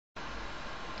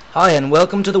Hi and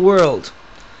welcome to the world.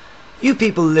 You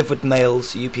people live with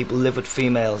males, you people live with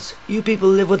females, you people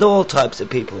live with all types of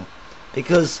people.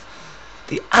 Because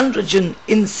the androgen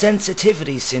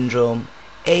insensitivity syndrome,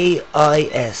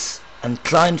 AIS, and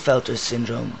KLINEFELTER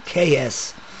syndrome,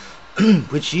 KS,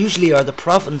 which usually are the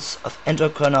province of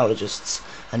endocrinologists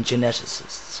and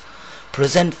geneticists,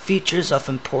 present features of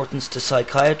importance to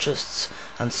psychiatrists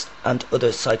and other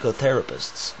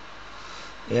psychotherapists.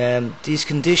 These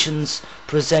conditions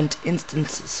present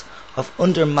instances of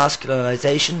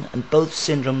under-masculinization, and both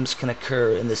syndromes can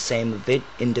occur in the same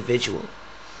individual.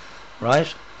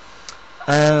 Right?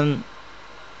 I'm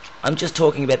just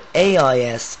talking about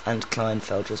AIS and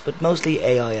Klinefelter's, but mostly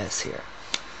AIS here.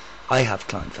 I have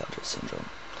Klinefelter syndrome.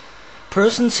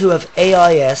 Persons who have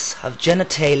AIS have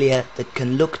genitalia that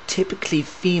can look typically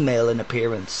female in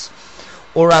appearance,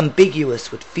 or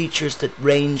ambiguous with features that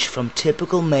range from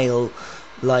typical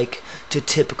male-like to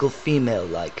typical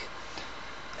female-like.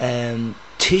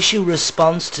 Tissue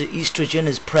response to estrogen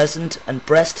is present, and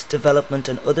breast development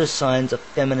and other signs of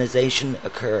feminization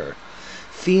occur.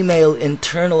 Female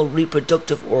internal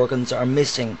reproductive organs are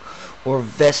missing, or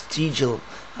vestigial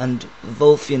and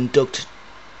Wolffian duct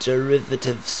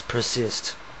derivatives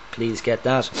persist. Please get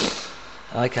that.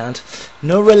 I can't.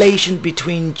 No relation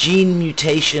between gene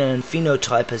mutation and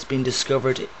phenotype has been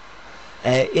discovered.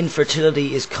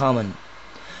 Infertility is common.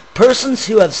 Persons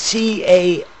who have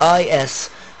CAIS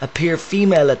appear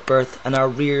female at birth and are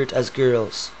reared as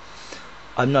girls.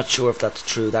 I'm not sure if that's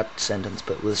true, that sentence,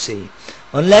 but we'll see.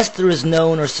 Unless there is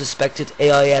known or suspected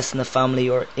AIS in the family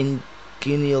or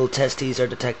inguinal testes are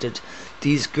detected,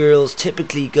 these girls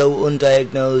typically go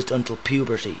undiagnosed until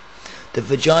puberty. The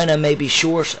vagina may be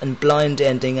short and blind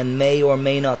ending and may or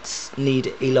may not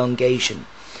need elongation.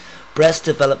 Breast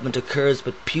development occurs,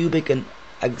 but pubic and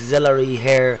axillary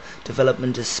hair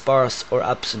development is sparse or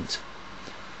absent.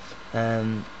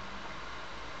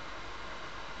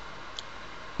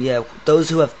 Those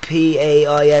who have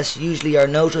PAIS usually are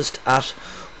noticed at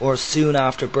or soon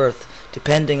after birth,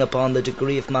 depending upon the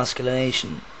degree of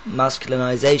masculinization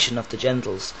of the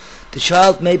genitals. The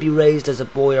child may be raised as a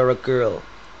boy or a girl.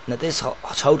 Now this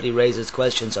totally raises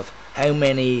questions of how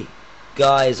many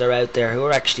guys are out there who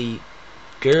are actually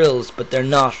girls, but they're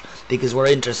not, because we're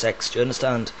intersex, do you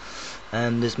understand?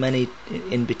 There's many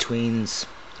in-betweens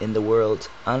in the world,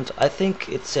 and I think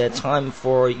it's time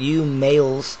for you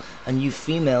males and you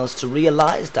females to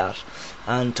realise that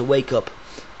and to wake up,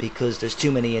 because there's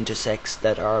too many intersex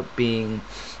that are being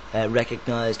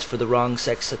recognised for the wrong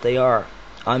sex that they are.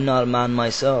 I'm not a man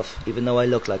myself, even though I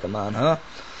look like a man,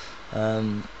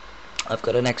 I've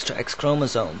got an extra X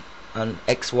chromosome, and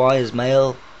XY is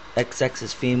male, XX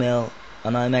is female,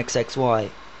 and I'm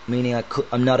XXY, meaning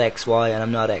I'm not XY and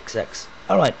I'm not XX.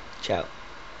 Alright, ciao.